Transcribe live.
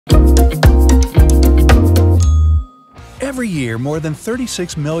Every year, more than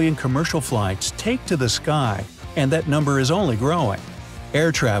 36 million commercial flights take to the sky, and that number is only growing.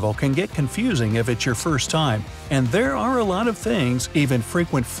 Air travel can get confusing if it's your first time, and there are a lot of things even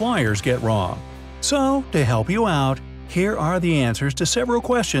frequent flyers get wrong. So, to help you out, here are the answers to several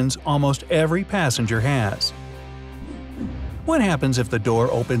questions almost every passenger has. What happens if the door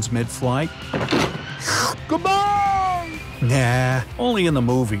opens mid-flight? Goodbye! Nah, only in the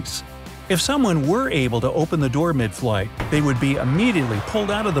movies. If someone were able to open the door mid-flight, they would be immediately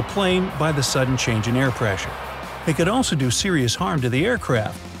pulled out of the plane by the sudden change in air pressure. It could also do serious harm to the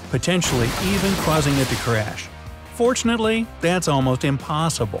aircraft, potentially even causing it to crash. Fortunately, that's almost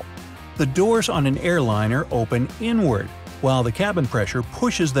impossible. The doors on an airliner open inward, while the cabin pressure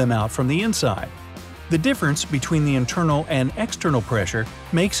pushes them out from the inside. The difference between the internal and external pressure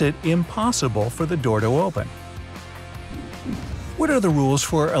makes it impossible for the door to open. What are the rules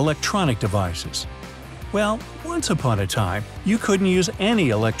for electronic devices? Well, once upon a time, you couldn't use any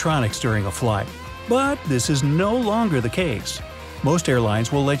electronics during a flight. But this is no longer the case. Most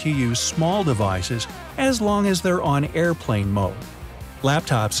airlines will let you use small devices as long as they're on airplane mode.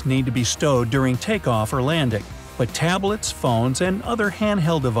 Laptops need to be stowed during takeoff or landing, but tablets, phones, and other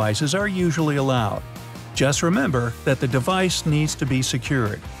handheld devices are usually allowed. Just remember that the device needs to be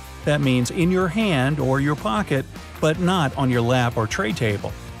secured. That means in your hand or your pocket, but not on your lap or tray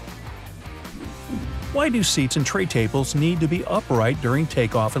table. Why do seats and tray tables need to be upright during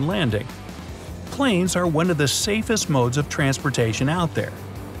takeoff and landing? Planes are one of the safest modes of transportation out there.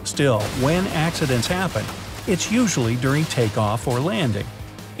 Still, when accidents happen, it's usually during takeoff or landing.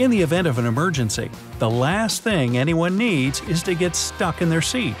 In the event of an emergency, the last thing anyone needs is to get stuck in their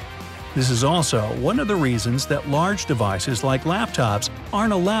seat. This is also one of the reasons that large devices like laptops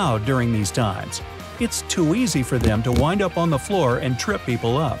aren't allowed during these times. It's too easy for them to wind up on the floor and trip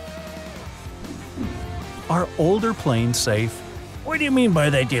people up. Are older planes safe? What do you mean by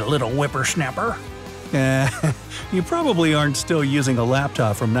that, you little whippersnapper? You probably aren't still using a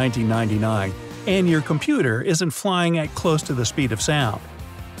laptop from 1999, and your computer isn't flying at close to the speed of sound.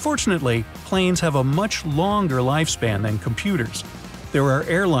 Fortunately, planes have a much longer lifespan than computers. There are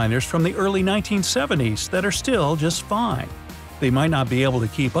airliners from the early 1970s that are still just fine. They might not be able to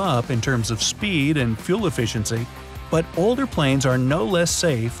keep up in terms of speed and fuel efficiency, but older planes are no less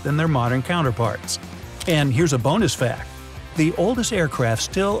safe than their modern counterparts. And here's a bonus fact. The oldest aircraft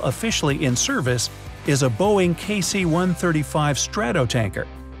still officially in service is a Boeing KC-135 Stratotanker,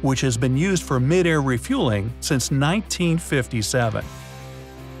 which has been used for mid-air refueling since 1957.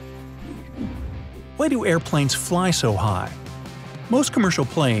 Why do airplanes fly so high? Most commercial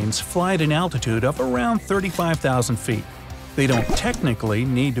planes fly at an altitude of around 35,000 feet. They don't technically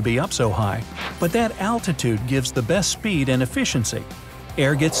need to be up so high, but that altitude gives the best speed and efficiency.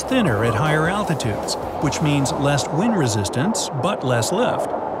 Air gets thinner at higher altitudes, which means less wind resistance but less lift.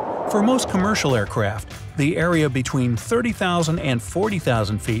 For most commercial aircraft, the area between 30,000 and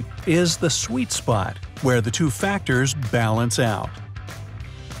 40,000 feet is the sweet spot, where the two factors balance out.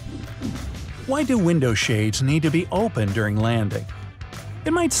 Why do window shades need to be open during landing?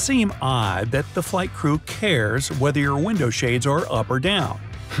 It might seem odd that the flight crew cares whether your window shades are up or down.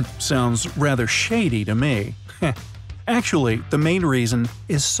 Sounds rather shady to me. Actually, the main reason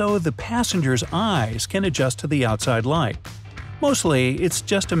is so the passenger's eyes can adjust to the outside light. Mostly, it's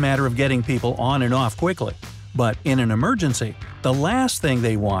just a matter of getting people on and off quickly. But in an emergency, the last thing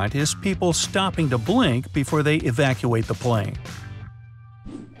they want is people stopping to blink before they evacuate the plane.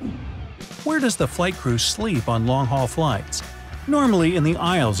 Where does the flight crew sleep on long-haul flights? Normally in the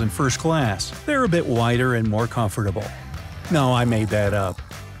aisles in first class. They're a bit wider and more comfortable. No, I made that up.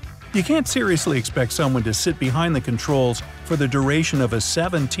 You can't seriously expect someone to sit behind the controls for the duration of a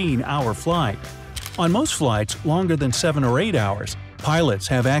 17-hour flight. On most flights longer than 7 or 8 hours, pilots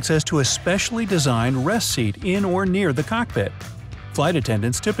have access to a specially designed rest seat in or near the cockpit. Flight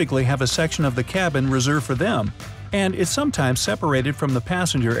attendants typically have a section of the cabin reserved for them, and it's sometimes separated from the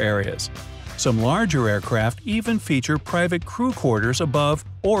passenger areas. Some larger aircraft even feature private crew quarters above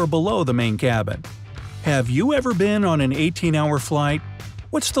or below the main cabin. Have you ever been on an 18-hour flight?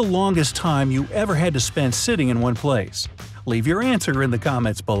 What's the longest time you ever had to spend sitting in one place? Leave your answer in the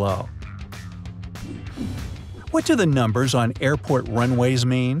comments below. What do the numbers on airport runways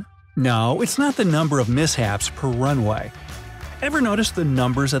mean? No, it's not the number of mishaps per runway. Ever notice the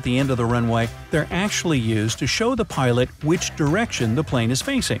numbers at the end of the runway? They're actually used to show the pilot which direction the plane is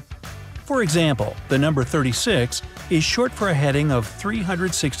facing. For example, the number 36 is short for a heading of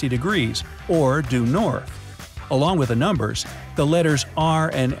 360 degrees, or due north. Along with the numbers, the letters R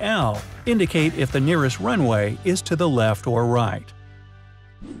and L indicate if the nearest runway is to the left or right.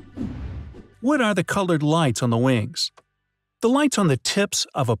 What are the colored lights on the wings? The lights on the tips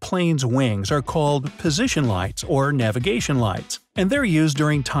of a plane's wings are called position lights or navigation lights, and they're used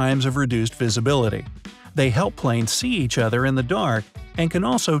during times of reduced visibility. They help planes see each other in the dark and can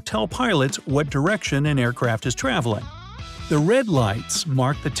also tell pilots what direction an aircraft is traveling. The red lights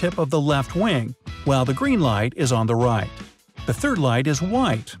mark the tip of the left wing, while the green light is on the right. The third light is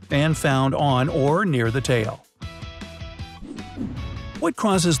white and found on or near the tail. What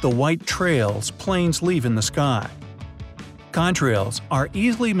causes the white trails planes leave in the sky? Contrails are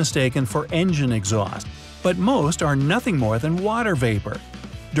easily mistaken for engine exhaust, but most are nothing more than water vapor.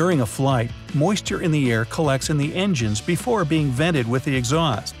 During a flight, moisture in the air collects in the engines before being vented with the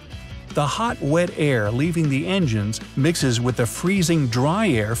exhaust. The hot, wet air leaving the engines mixes with the freezing, dry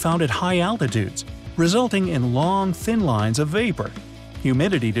air found at high altitudes, resulting in long, thin lines of vapor.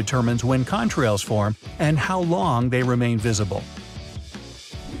 Humidity determines when contrails form and how long they remain visible.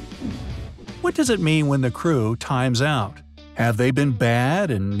 What does it mean when the crew times out? Have they been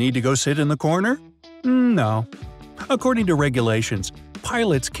bad and need to go sit in the corner? No. According to regulations,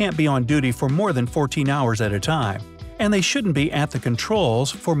 pilots can't be on duty for more than 14 hours at a time, and they shouldn't be at the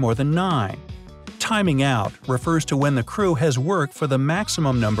controls for more than 9. Timing out refers to when the crew has worked for the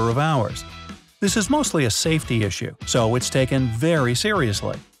maximum number of hours. This is mostly a safety issue, so it's taken very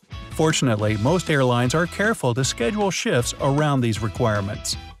seriously. Fortunately, most airlines are careful to schedule shifts around these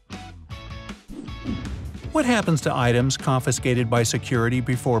requirements. What happens to items confiscated by security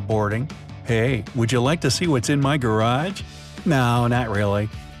before boarding? Hey, would you like to see what's in my garage? No, not really.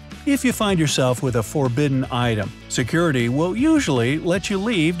 If you find yourself with a forbidden item, security will usually let you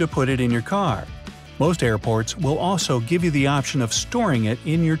leave to put it in your car. Most airports will also give you the option of storing it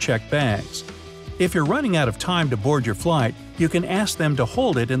in your checked bags. If you're running out of time to board your flight, you can ask them to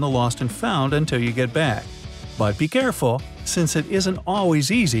hold it in the lost and found until you get back. But be careful, since it isn't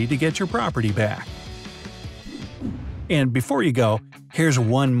always easy to get your property back. And before you go, here's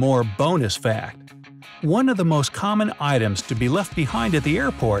one more bonus fact. One of the most common items to be left behind at the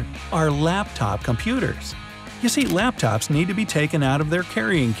airport are laptop computers. You see, laptops need to be taken out of their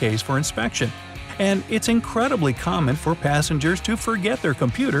carrying case for inspection, and it's incredibly common for passengers to forget their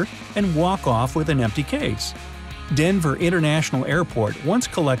computer and walk off with an empty case. Denver International Airport once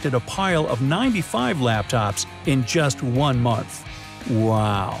collected a pile of 95 laptops in just 1 month.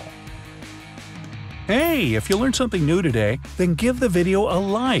 Wow! Hey, if you learned something new today, then give the video a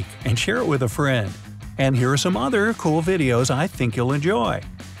like and share it with a friend. And here are some other cool videos I think you'll enjoy.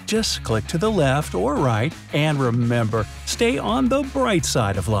 Just click to the left or right, and remember, stay on the bright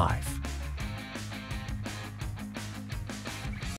side of life.